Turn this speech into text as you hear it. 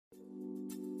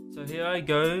So here I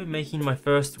go, making my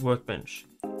first workbench,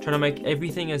 trying to make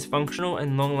everything as functional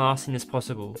and long lasting as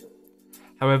possible.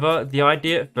 However, the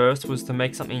idea at first was to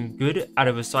make something good out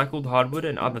of recycled hardwood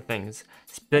and other things,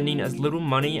 spending as little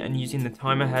money and using the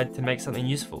time I had to make something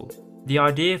useful. The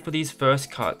idea for these first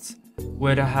cuts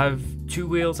were to have 2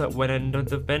 wheels at one end of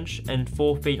the bench and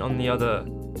 4 feet on the other,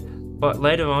 but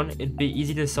later on it'd be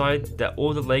easy to decide that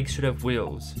all the legs should have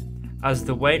wheels, as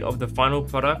the weight of the final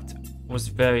product was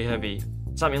very heavy,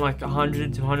 something like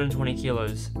 100 to 120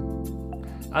 kilos.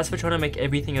 As for trying to make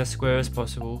everything as square as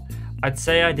possible, I'd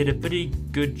say I did a pretty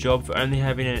good job for only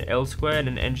having an L square and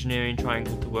an engineering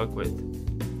triangle to work with.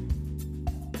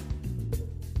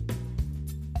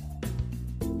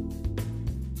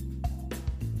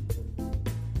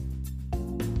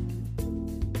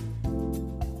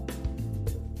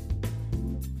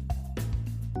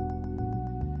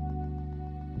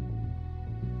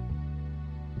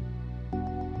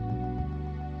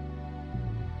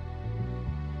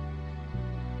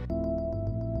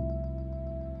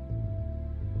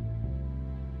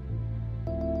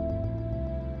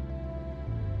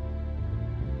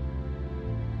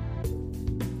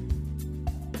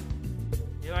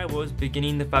 Here I was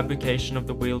beginning the fabrication of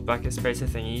the wheel bracket spacer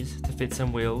thingies to fit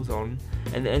some wheels on,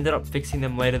 and ended up fixing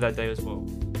them later that day as well.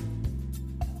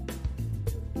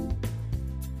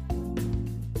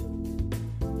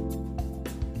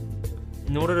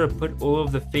 In order to put all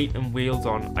of the feet and wheels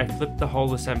on, I flipped the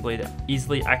whole assembly to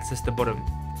easily access the bottom.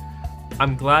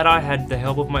 I'm glad I had the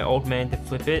help of my old man to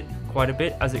flip it quite a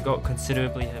bit, as it got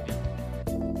considerably heavy.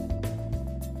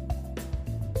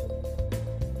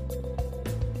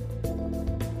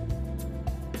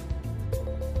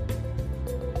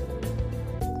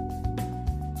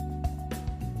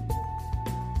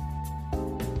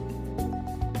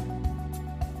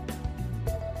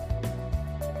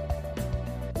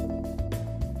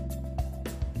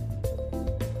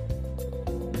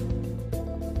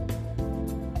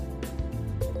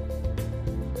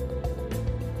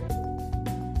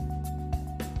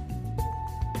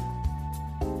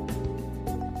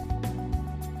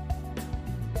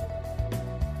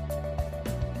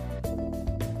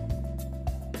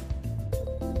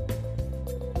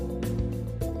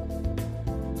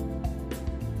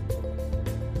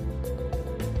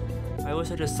 I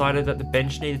also decided that the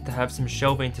bench needed to have some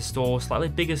shelving to store slightly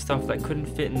bigger stuff that couldn't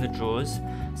fit in the drawers,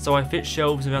 so I fit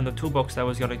shelves around the toolbox that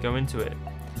was going to go into it.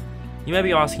 You may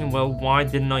be asking, well, why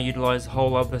didn't I utilize the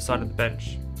whole other side of the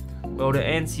bench? Well, to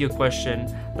answer your question,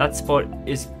 that spot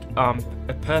is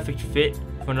a perfect fit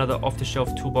for another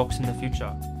off-the-shelf toolbox in the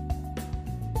future.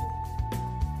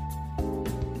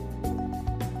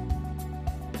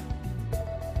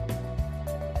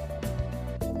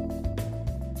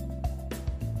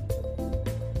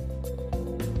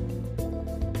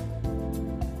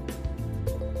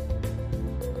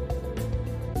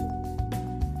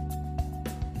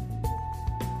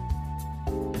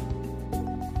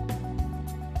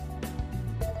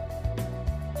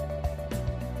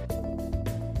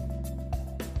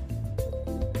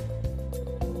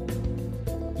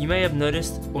 You may have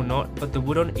noticed or not, but the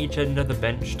wood on each end of the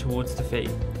bench towards the feet.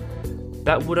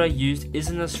 That wood I used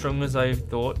isn't as strong as I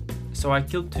thought, so I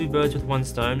killed 2 birds with 1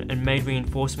 stone and made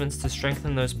reinforcements to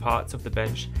strengthen those parts of the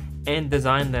bench and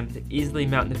designed them to easily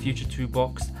mount the future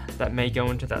toolbox that may go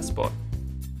into that spot.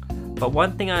 But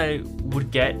one thing I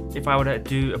would get if I were to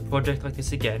do a project like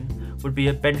this again would be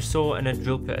a bench saw and a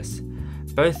drill press.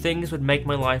 Both things would make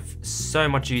my life so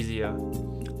much easier.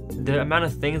 The amount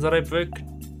of things that I broke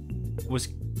was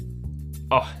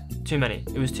too many.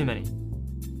 It was too many.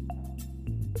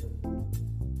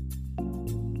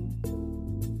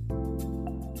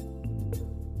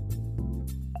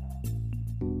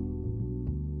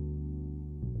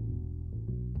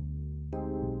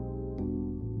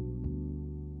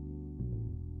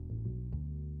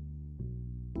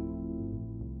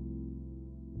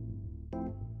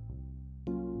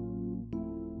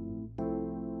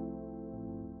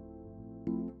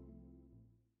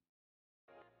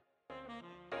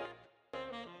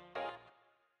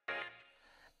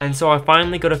 And so I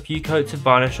finally got a few coats of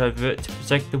varnish over it to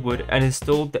protect the wood and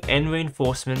installed the end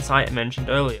reinforcements I mentioned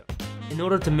earlier. In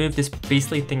order to move this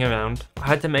beastly thing around, I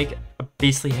had to make a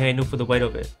beastly handle for the weight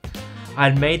of it. I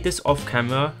had made this off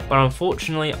camera, but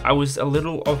unfortunately I was a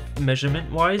little off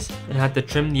measurement wise and had to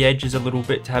trim the edges a little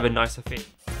bit to have a nicer fit.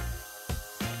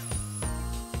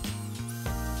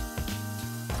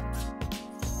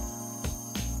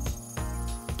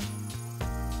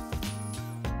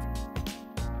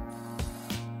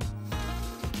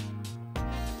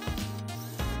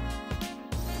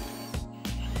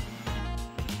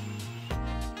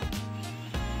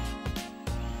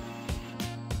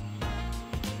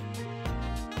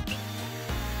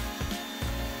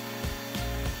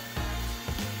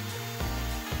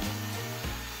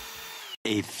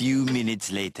 A few minutes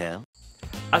later.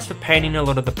 As for painting a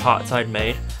lot of the parts I'd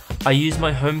made, I used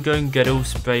my homegrown Gödel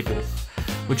spray booth,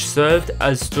 which served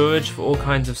as storage for all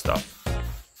kinds of stuff.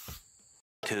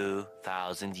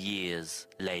 2,000 years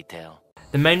later.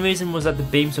 The main reason was that the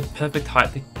beams were perfect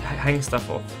height to hang stuff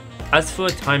off. As for a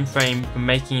time frame for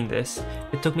making this,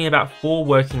 it took me about 4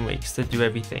 working weeks to do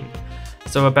everything,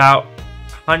 so about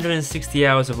 160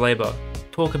 hours of labour.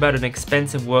 Talk about an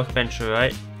expensive workbench,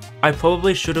 right? I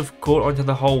probably should have caught onto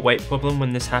the whole weight problem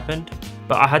when this happened,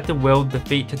 but I had to weld the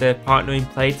feet to their partnering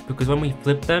plates because when we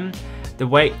flipped them, the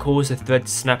weight caused the thread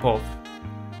to snap off.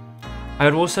 I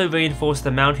had also reinforced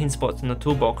the mounting spots on the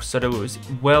toolbox so that it was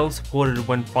well supported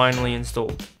when finally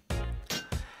installed.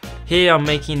 Here I'm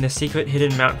making the secret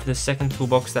hidden mount for the second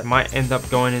toolbox that might end up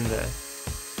going in there.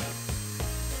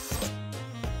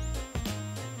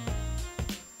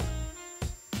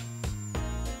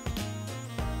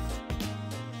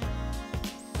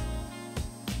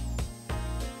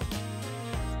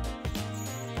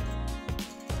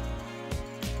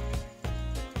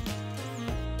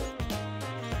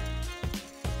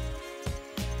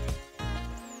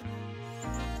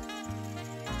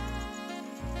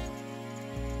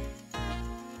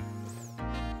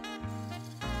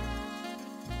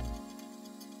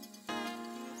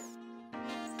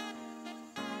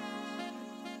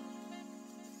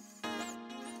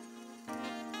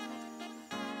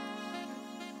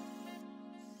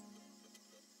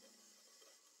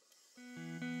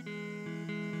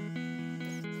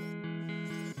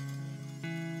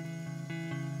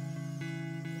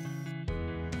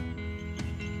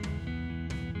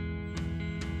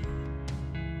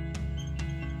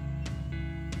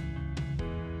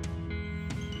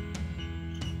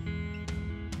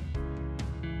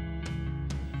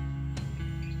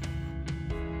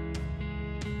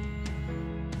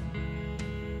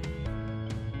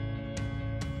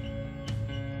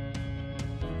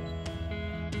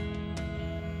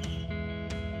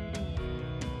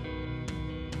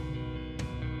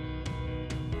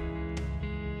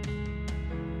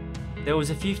 There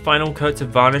was a few final coats of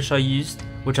varnish I used,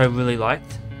 which I really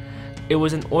liked. It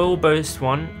was an oil-based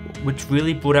one, which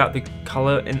really brought out the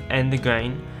colour and the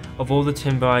grain of all the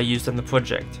timber I used on the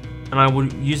project, and I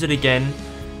would use it again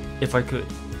if I could.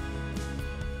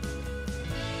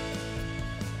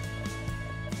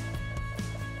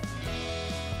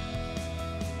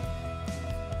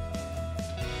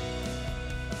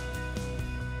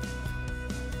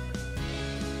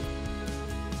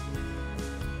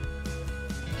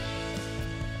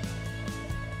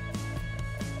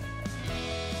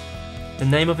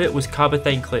 The name of it was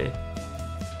Carbethane Clear.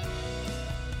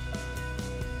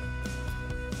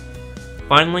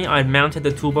 Finally, I had mounted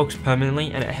the toolbox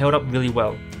permanently and it held up really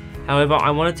well. However, I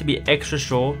wanted to be extra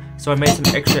sure, so I made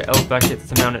some extra L brackets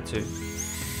to mount it to.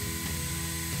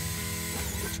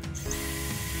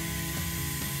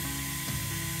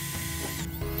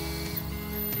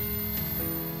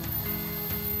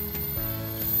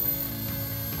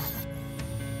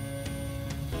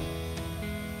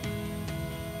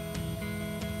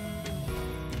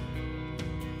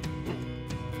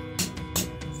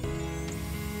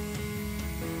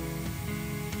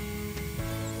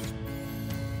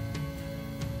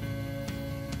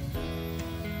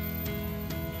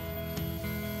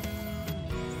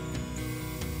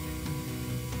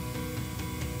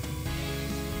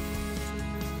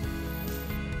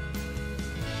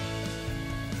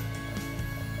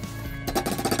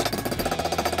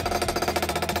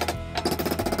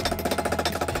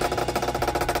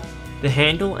 The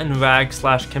handle and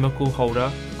rag/chemical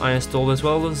holder I installed, as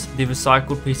well as the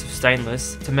recycled piece of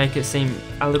stainless to make it seem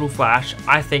a little flash,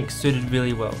 I think suited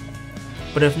really well.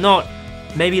 But if not,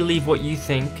 maybe leave what you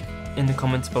think in the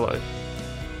comments below.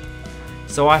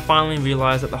 So I finally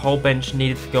realised that the whole bench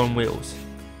needed to go on wheels,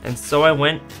 and so I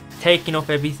went, taking off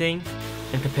everything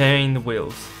and preparing the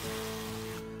wheels.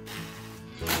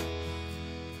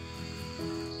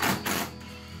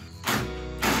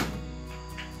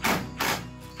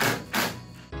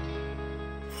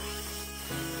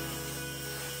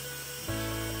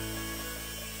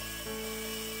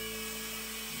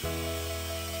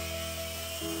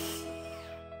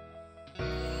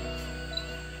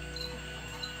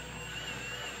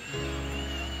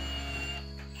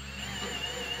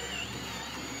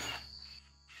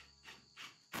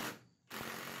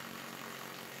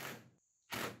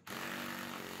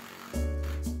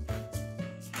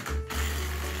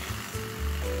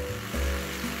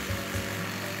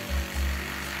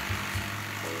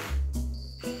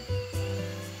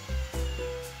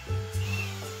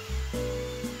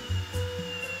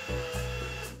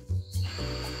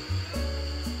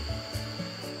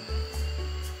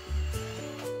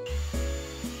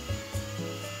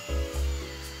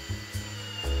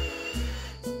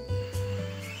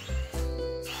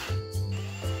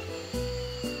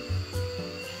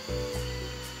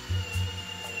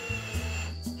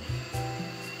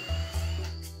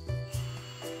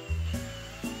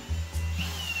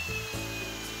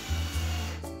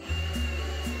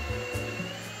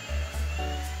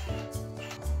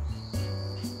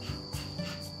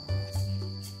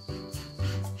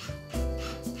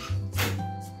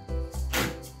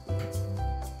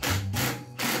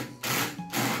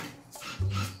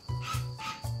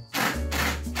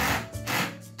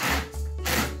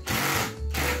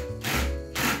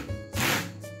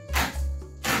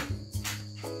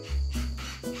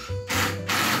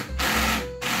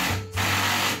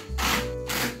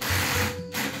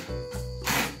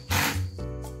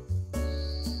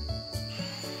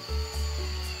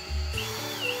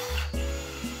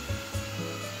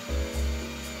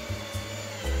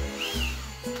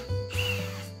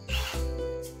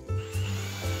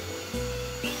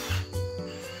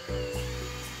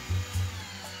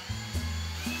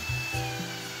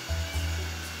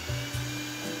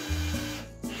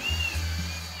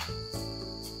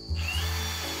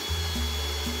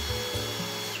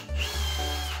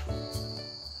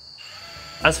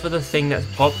 As for the thing that's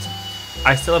popped,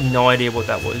 I still have no idea what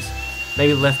that was.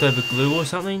 Maybe leftover glue or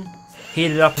something?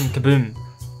 Heat it up and kaboom.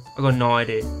 I got no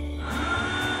idea.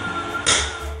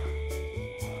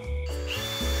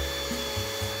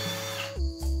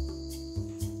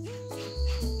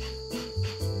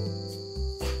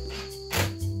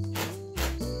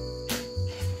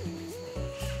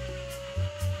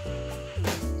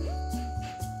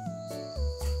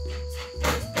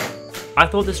 I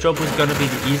thought this job was gonna be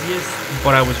the easiest,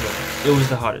 but I was wrong. It was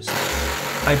the hardest.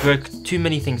 I broke too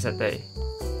many things that day.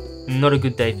 Not a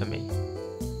good day for me.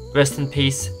 Rest in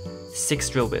peace, 6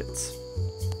 drill bits.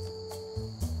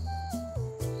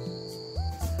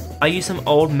 I used some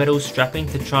old metal strapping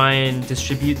to try and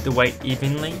distribute the weight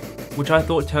evenly, which I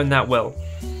thought turned out well.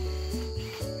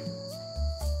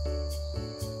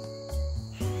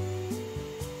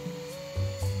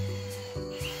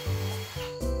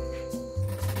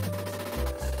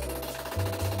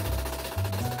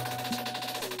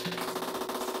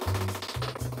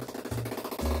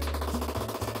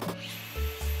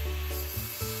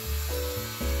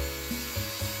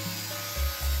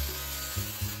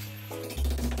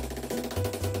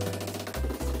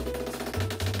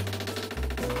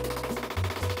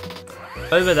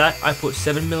 Over that, I put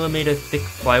 7mm thick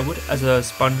plywood as a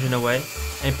sponge in a way,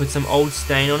 and put some old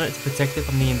stain on it to protect it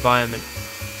from the environment.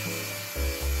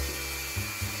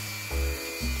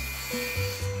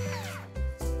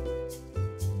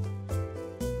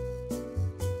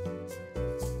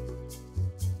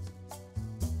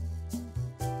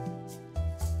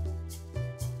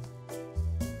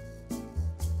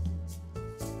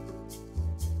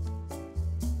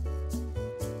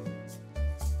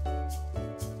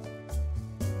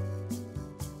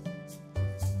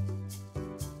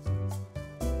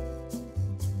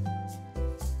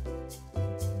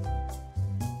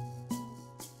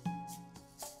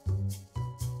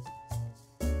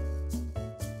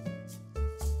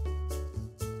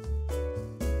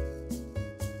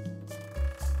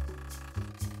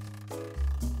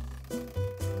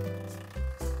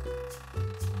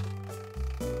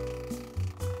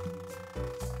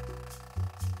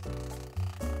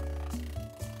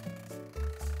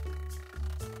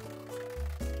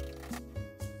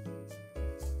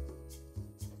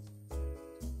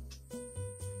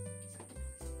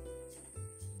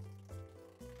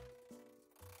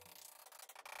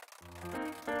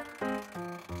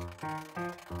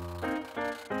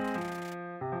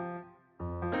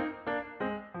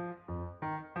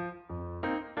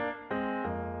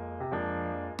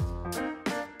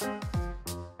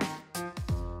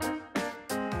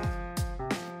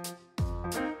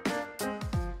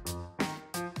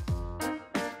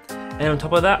 And on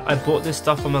top of that, I bought this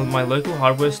stuff from my local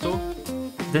hardware store.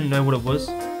 Didn't know what it was.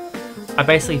 I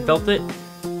basically felt it,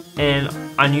 and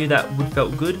I knew that wood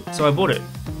felt good, so I bought it.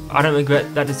 I don't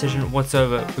regret that decision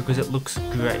whatsoever because it looks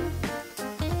great.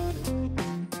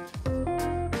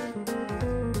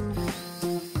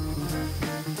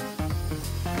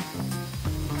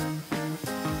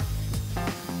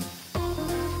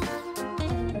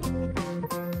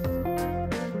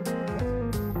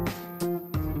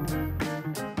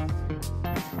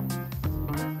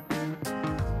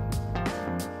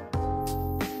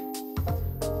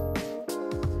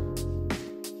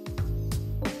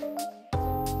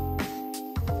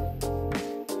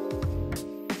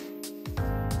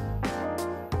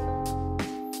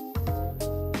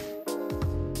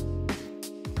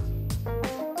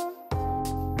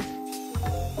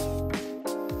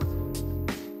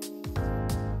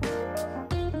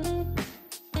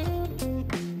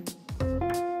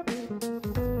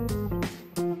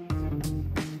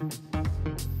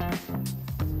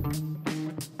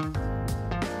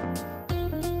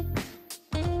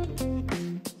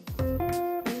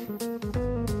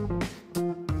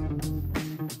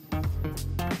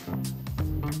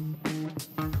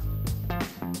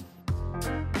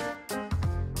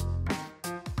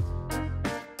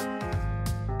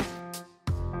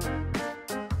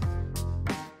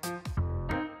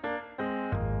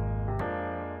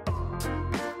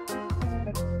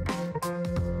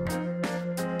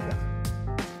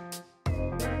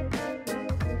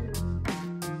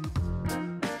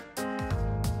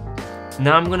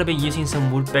 Now I'm going to be using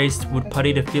some wood-based wood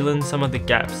putty to fill in some of the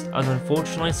gaps, as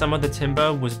unfortunately some of the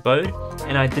timber was bowed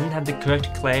and I didn't have the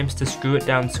correct clamps to screw it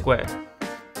down square.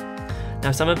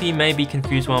 Now some of you may be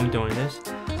confused why I'm doing this,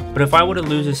 but if I were to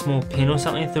lose a small pin or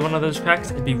something through one of those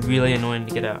cracks, it'd be really annoying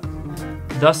to get out.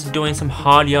 Thus doing some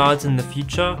hard yards in the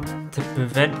future to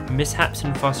prevent mishaps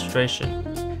and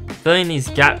frustration. Filling these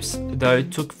gaps though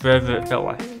took forever, it felt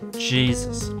like.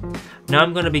 Jesus. Now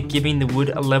I'm going to be giving the wood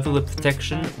a level of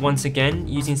protection once again,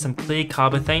 using some clear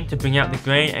carbethane to bring out the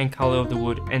grain and colour of the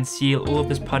wood and seal all of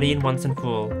this putty in once and for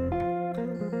all.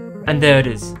 And there it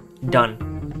is,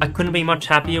 done. I couldn't be much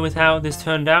happier with how this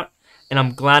turned out, and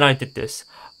I'm glad I did this.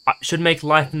 It should make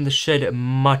life in the shed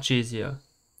much easier.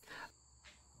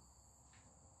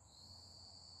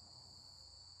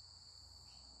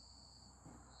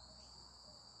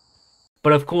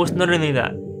 But of course, not only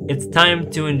that, it's time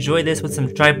to enjoy this with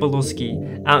some dry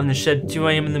Bolowski out in the shed 2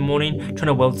 AM in the morning trying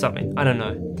to weld something, I don't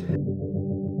know.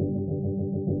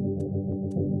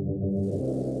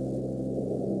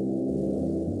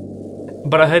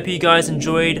 But I hope you guys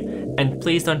enjoyed, and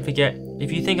please don't forget,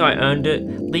 if you think I earned it,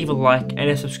 leave a like and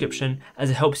a subscription as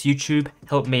it helps YouTube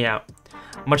help me out.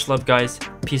 Much love guys,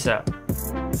 peace out.